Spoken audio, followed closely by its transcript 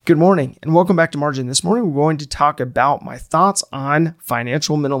Good morning and welcome back to Margin. This morning we're going to talk about my thoughts on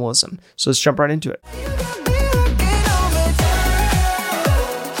financial minimalism. So let's jump right into it.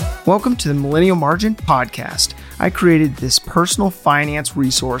 Welcome to the Millennial Margin Podcast. I created this personal finance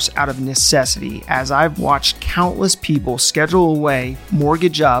resource out of necessity as I've watched countless people schedule away,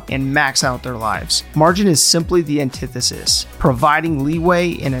 mortgage up, and max out their lives. Margin is simply the antithesis, providing leeway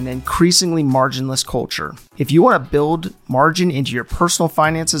in an increasingly marginless culture. If you want to build margin into your personal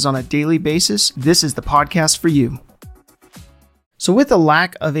finances on a daily basis, this is the podcast for you. So with the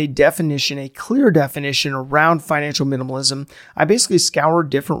lack of a clear definition around financial minimalism, I basically scoured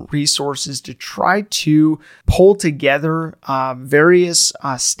different resources to try to pull together various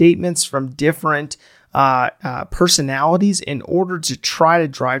statements from different personalities in order to try to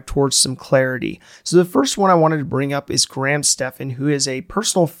drive towards some clarity. So the first one I wanted to bring up is Graham Stephan, who is a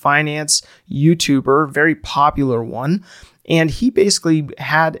personal finance YouTuber, very popular one. And he basically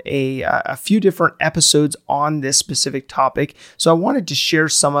had a few different episodes on this specific topic. So I wanted to share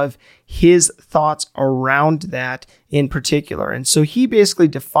some of his thoughts around that in particular. And so he basically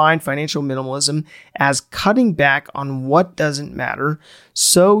defined financial minimalism as cutting back on what doesn't matter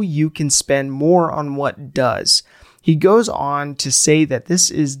so you can spend more on what does. He goes on to say that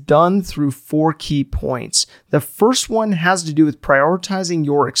this is done through 4 key points. The first one has to do with prioritizing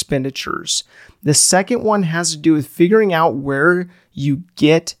your expenditures. The second one has to do with figuring out where you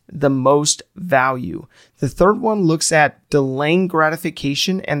get the most value. The third one looks at delaying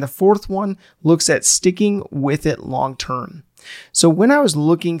gratification, and the fourth one looks at sticking with it long term. So when I was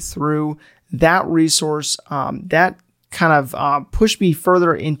looking through that resource, that kind of pushed me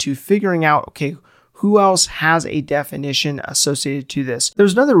further into figuring out, okay, who else has a definition associated to this?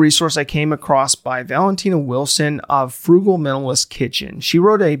 There's another resource I came across by Valentina Wilson of Frugal Minimalist Kitchen. She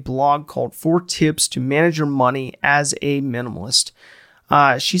wrote a blog called 4 Tips to Manage Your Money as a Minimalist.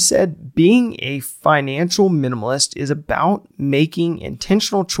 She said, being a financial minimalist is about making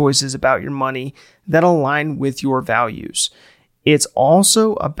intentional choices about your money that align with your values. It's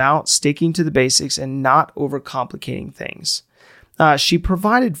also about sticking to the basics and not overcomplicating things. She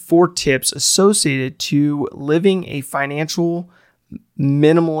provided 4 tips associated to living a financial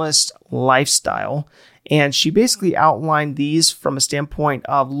minimalist lifestyle. And she basically outlined these from a standpoint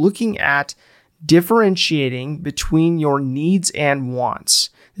of looking at differentiating between your needs and wants.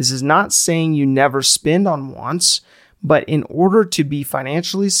 This is not saying you never spend on wants, but in order to be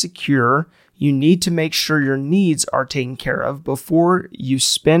financially secure, you need to make sure your needs are taken care of before you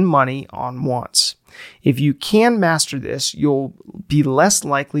spend money on wants. If you can master this, you'll be less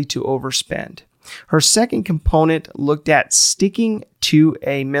likely to overspend. Her second component looked at sticking to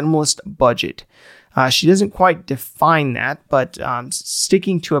a minimalist budget. She doesn't quite define that, but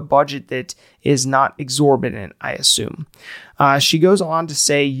sticking to a budget that is not exorbitant, I assume. She goes on to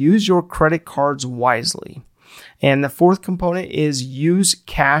say, use your credit cards wisely. And the fourth component is use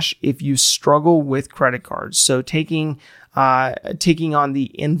cash if you struggle with credit cards. So taking on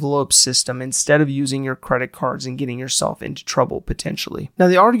the envelope system instead of using your credit cards and getting yourself into trouble potentially. Now,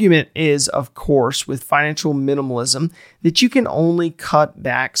 the argument is, of course, with financial minimalism, that you can only cut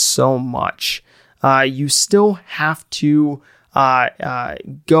back so much. You still have to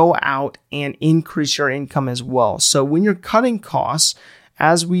go out and increase your income as well. So when you're cutting costs,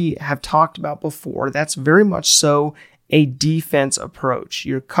 as we have talked about before, that's very much so a defense approach.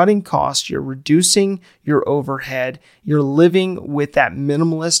 You're cutting costs, you're reducing your overhead, you're living with that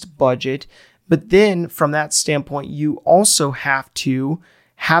minimalist budget. But then from that standpoint, you also have to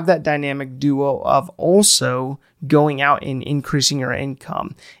have that dynamic duo of also going out and increasing your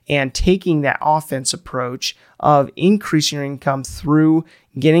income and taking that offense approach of increasing your income through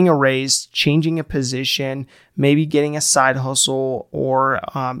getting a raise, changing a position, maybe getting a side hustle, or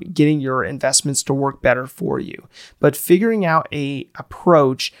getting your investments to work better for you. But figuring out a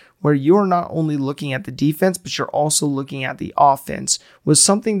approach where you're not only looking at the defense, but you're also looking at the offense was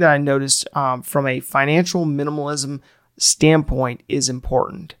something that I noticed from a financial minimalism standpoint is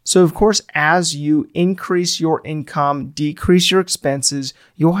important. So of course, as you increase your income, decrease your expenses,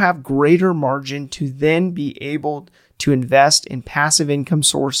 you'll have greater margin to then be able to invest in passive income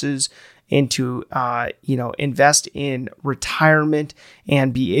sources and to invest in retirement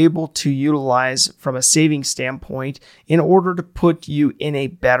and be able to utilize from a saving standpoint in order to put you in a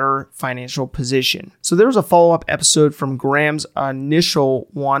better financial position. So there was a follow-up episode from Graham's initial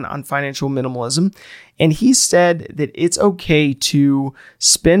one on financial minimalism, and he said that it's okay to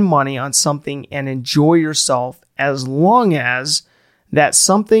spend money on something and enjoy yourself as long as that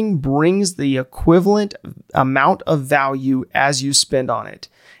something brings the equivalent amount of value as you spend on it.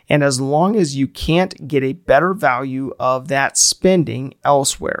 and as long as you can't get a better value of that spending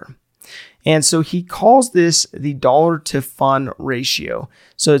elsewhere. And so he calls this the dollar to fun ratio.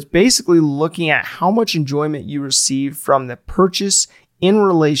 So it's basically looking at how much enjoyment you receive from the purchase in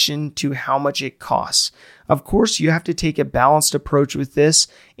relation to how much it costs. Of course, you have to take a balanced approach with this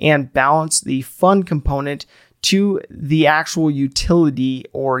and balance the fun component to the actual utility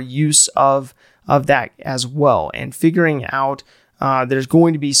or use of that as well. And figuring out there's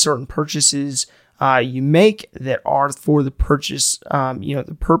going to be certain purchases you make that are for the purchase,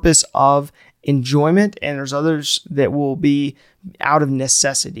 the purpose of enjoyment, and there's others that will be out of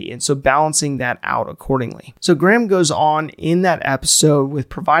necessity. And so balancing that out accordingly. So Graham goes on in that episode with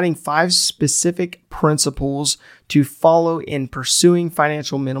providing 5 specific principles to follow in pursuing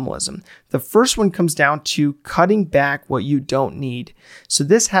financial minimalism. The first one comes down to cutting back what you don't need. So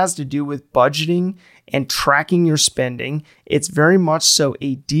this has to do with budgeting and tracking your spending. It's very much so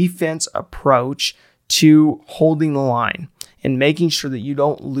a defense approach to holding the line and making sure that you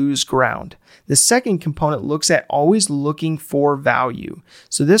don't lose ground. The second component looks at always looking for value.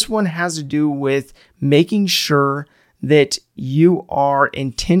 So this one has to do with making sure that you are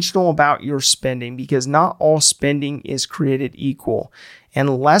intentional about your spending, because not all spending is created equal,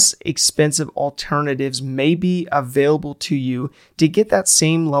 and less expensive alternatives may be available to you to get that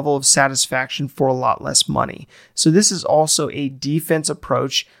same level of satisfaction for a lot less money. So this is also a defense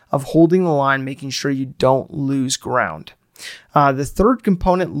approach of holding the line, making sure you don't lose ground. The third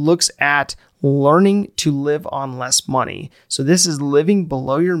component looks at learning to live on less money. So this is living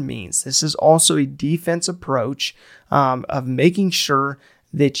below your means. This is also a defense approach of making sure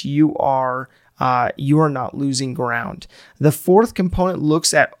that you are not losing ground. The fourth component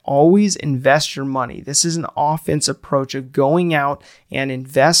looks at always invest your money. This is an offense approach of going out and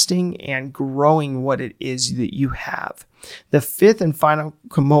investing and growing what it is that you have. The fifth and final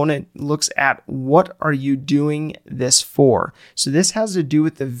component looks at what are you doing this for? So this has to do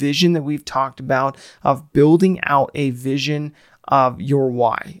with the vision that we've talked about of building out a vision of your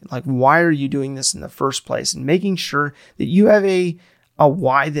why. Like, why are you doing this in the first place? And making sure that you have a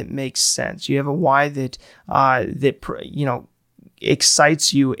why that makes sense. You have a why that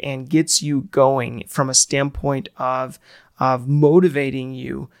excites you and gets you going from a standpoint of motivating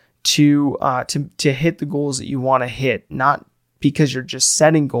you to hit the goals that you want to hit, not because you're just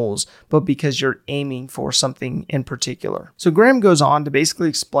setting goals, but because you're aiming for something in particular. So Graham goes on to basically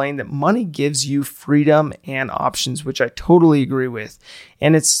explain that money gives you freedom and options, which I totally agree with.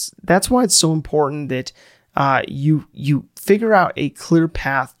 And that's why it's so important that you figure out a clear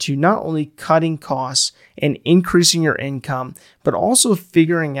path to not only cutting costs and increasing your income, but also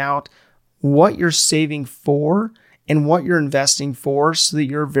figuring out what you're saving for and what you're investing for, so that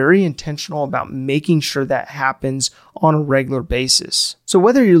you're very intentional about making sure that happens on a regular basis. So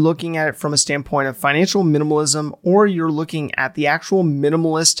whether you're looking at it from a standpoint of financial minimalism, or you're looking at the actual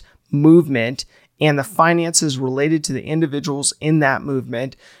minimalist movement and the finances related to the individuals in that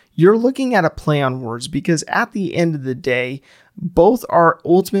movement, you're looking at a play on words, because at the end of the day, both are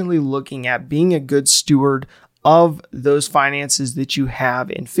ultimately looking at being a good steward of those finances that you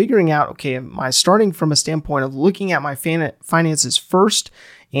have and figuring out, okay, am I starting from a standpoint of looking at my finances first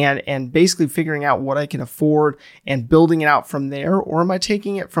and basically figuring out what I can afford and building it out from there? Or am I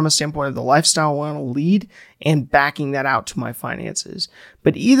taking it from a standpoint of the lifestyle I want to lead and backing that out to my finances?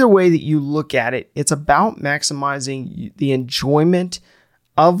 But either way that you look at it, it's about maximizing the enjoyment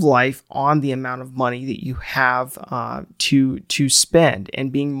of life on the amount of money that you have to spend,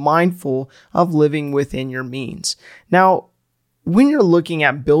 and being mindful of living within your means. Now, when you're looking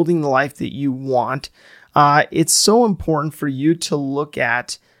at building the life that you want, it's so important for you to look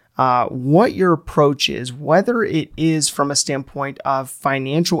at what your approach is, whether it is from a standpoint of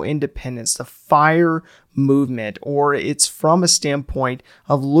financial independence, the FIRE movement, or it's from a standpoint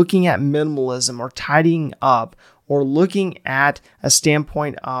of looking at minimalism or tidying up, or looking at a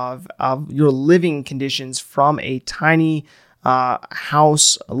standpoint of your living conditions from a tiny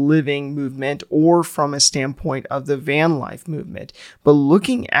house living movement, or from a standpoint of the van life movement. But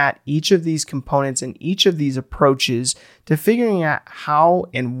looking at each of these components and each of these approaches to figuring out how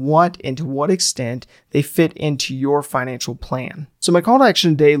and what and to what extent they fit into your financial plan. So my call to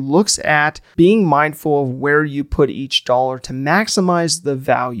action today looks at being mindful of where you put each dollar to maximize the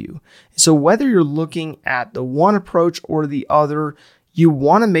value. So whether you're looking at the one approach or the other, you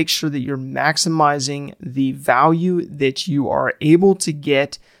want to make sure that you're maximizing the value that you are able to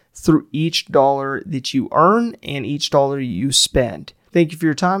get through each dollar that you earn and each dollar you spend. Thank you for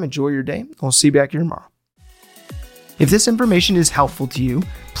your time. Enjoy your day. I'll see you back here tomorrow. If this information is helpful to you,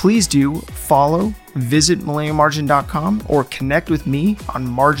 please do follow, visit millennialmargin.com, or connect with me on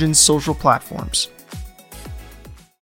Margin's social platforms.